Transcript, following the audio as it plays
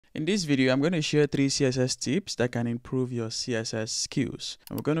In this video, I'm going to share 3 CSS tips that can improve your CSS skills.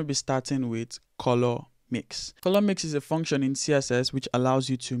 And we're going to be starting with color mix. Color mix is a function in CSS which allows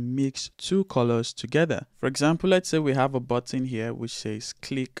you to mix two colors together. For example, let's say we have a button here which says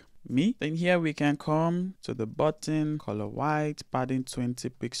click me. Then here we can come to the button, color white, padding 20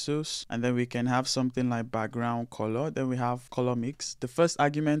 pixels, and then we can have something like background color. Then we have color mix. The first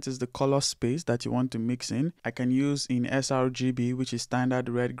argument is the color space that you want to mix in. I can use in sRGB, which is standard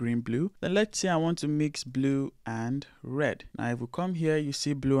red, green, blue. Then let's say I want to mix blue and red. Now if we come here, you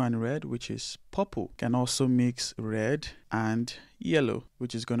see blue and red, which is purple. Can also mix red and yellow,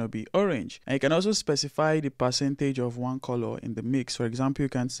 which is going to be orange. And you can also specify the percentage of one color in the mix. For example, you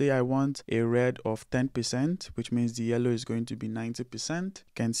can say I want a red of 10%, which means the yellow is going to be 90%. You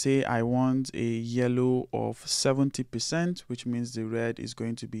can say I want a yellow of 70%, which means the red is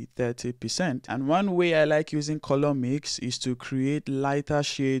going to be 30%. And one way I like using color mix is to create lighter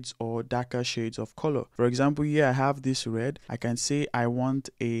shades or darker shades of color. For example, here I have this red. I can say I want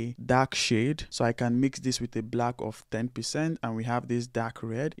a dark shade, so I can mix this with a black of 10%, and we have this dark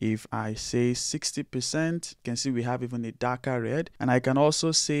red. If I say 60%, you can see we have even a darker red. And I can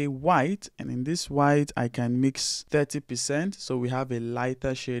also say white, and in this white I can mix 30%, so we have a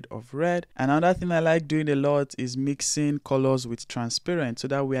lighter shade of red. Another thing I like doing a lot is mixing colors with transparent, so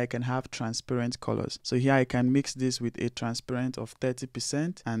that way I can have transparent colors. So here I can mix this with a transparent of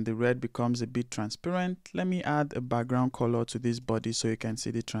 30%, and the red becomes a bit transparent. Let me add a background color to this body so you can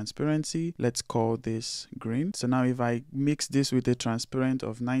see the transparency. Let's call this green. So now if I mix this with a transparent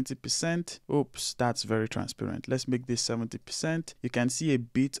of 90%, oops, that's very transparent. Let's make this 70%. You can see a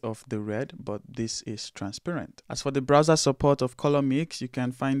bit of the red, but this is transparent. As for the browser support of color mix, you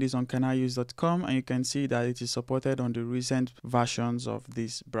can find this on canaluse.com, and you can see that it is supported on the recent versions of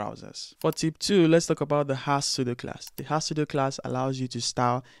these browsers. For tip 2, let's talk about the has pseudo class. The has pseudo class allows you to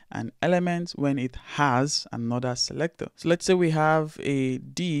style an element when it has another selector. So let's say we have a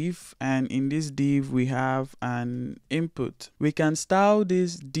div, and in this div we have an input. We can style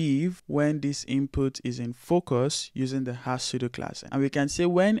this div when this input is in focus using the has pseudo class. And we can say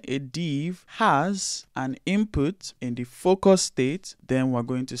when a div has an input in the focus state, then we're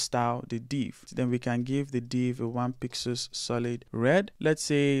going to style the div. Then we can give the div a 1 pixels solid red. Let's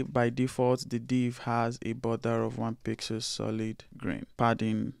say by default the div has a border of 1 pixel solid green,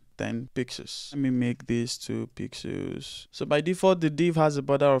 padding 10 pixels. Let me make this 2 pixels. So by default, the div has a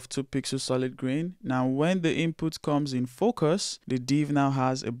border of 2 pixels solid green. Now when the input comes in focus, the div now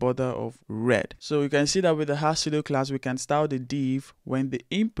has a border of red. So you can see that with the has pseudo class, we can style the div when the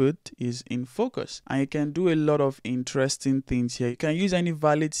input is in focus. And you can do a lot of interesting things here. You can use any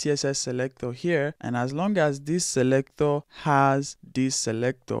valid CSS selector here, and as long as this selector has this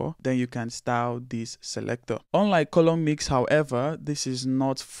selector, then you can style this selector. Unlike color mix, however, this is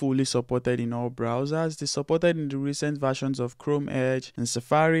not fully supported in all browsers. It's supported in the recent versions of Chrome, Edge, and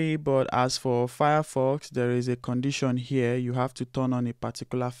Safari, but as for Firefox, there is a condition here. You have to turn on a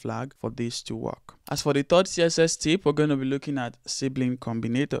particular flag for this to work. As for the third CSS tip, we're going to be looking at sibling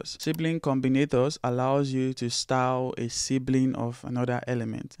combinators. Sibling combinators allows you to style a sibling of another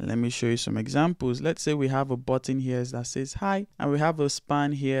element. Let me show you some examples. Let's say we have a button here that says hi, and we have a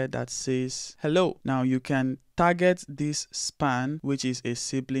span here that says hello. Now you can target this span, which is a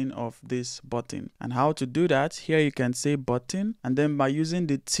sibling of this button. And how to do that? Here you can say button, and then by using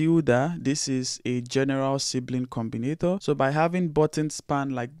the tilde, this is a general sibling combinator. So by having button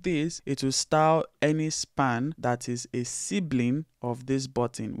span like this, it will style any span that is a sibling of this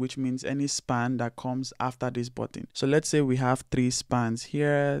button, which means any span that comes after this button. So let's say we have 3 spans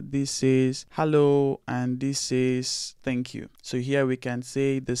here. This says hello, and this says thank you. So here we can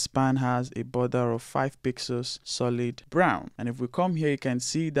say the span has a border of 5 pixels solid brown. And if we come here, you can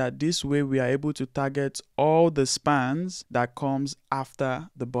see that this way we are able to target all the spans that comes after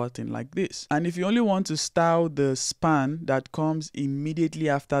the button like this. And if you only want to style the span that comes immediately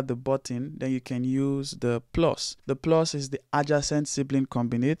after the button, then you can use the plus. The plus is the adjacent sibling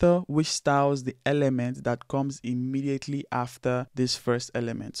combinator, which styles the element that comes immediately after this first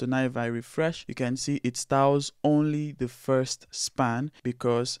element. So now if I refresh, you can see it styles only the first span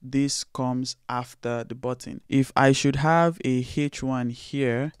because this comes after the button. If I should have a H1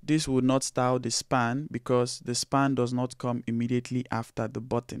 here, this would not style the span because the span does not come immediately after the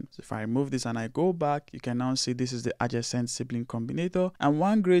button. So if I remove this and I go back, you can now see this is the adjacent sibling combinator. And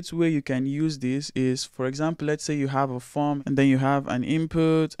one great way you can use this is, for example, let's say you have a form and then you have an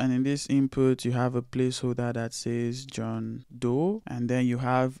input, and in this input you have a placeholder that says John Doe, and then you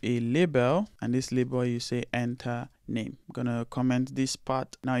have a label, and this label you say enter name. I'm gonna comment this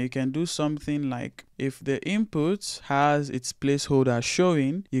part. Now you can do something like if the input has its placeholder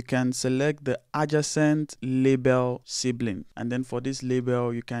showing, you can select the adjacent label sibling, and then for this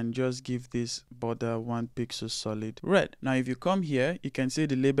label you can just give this border 1 pixel solid red. Now if you come here, you can see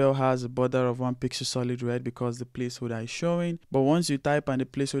the label has a border of 1 pixel solid red because the placeholder is showing, but once you type and the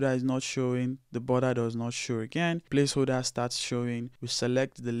placeholder is not showing, the border does not show again. Placeholder starts showing. We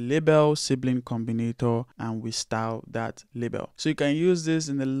select the label sibling combinator and we style that label. So you can use this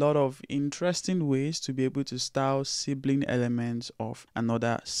in a lot of interesting ways to be able to style sibling elements of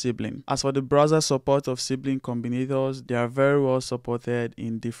another sibling. As for the browser support of sibling combinators, they are very well supported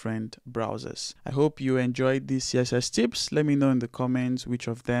in different browsers. I hope you enjoyed these CSS tips. Let me know in the comments which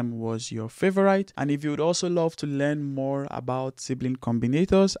of them was your favorite, and if you would also love to learn more about sibling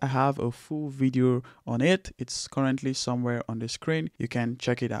combinators, I have a full video on it. It's currently somewhere on the screen. You can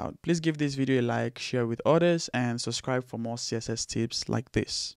check it out. Please give this video a like, share with others, and subscribe for more CSS tips like this.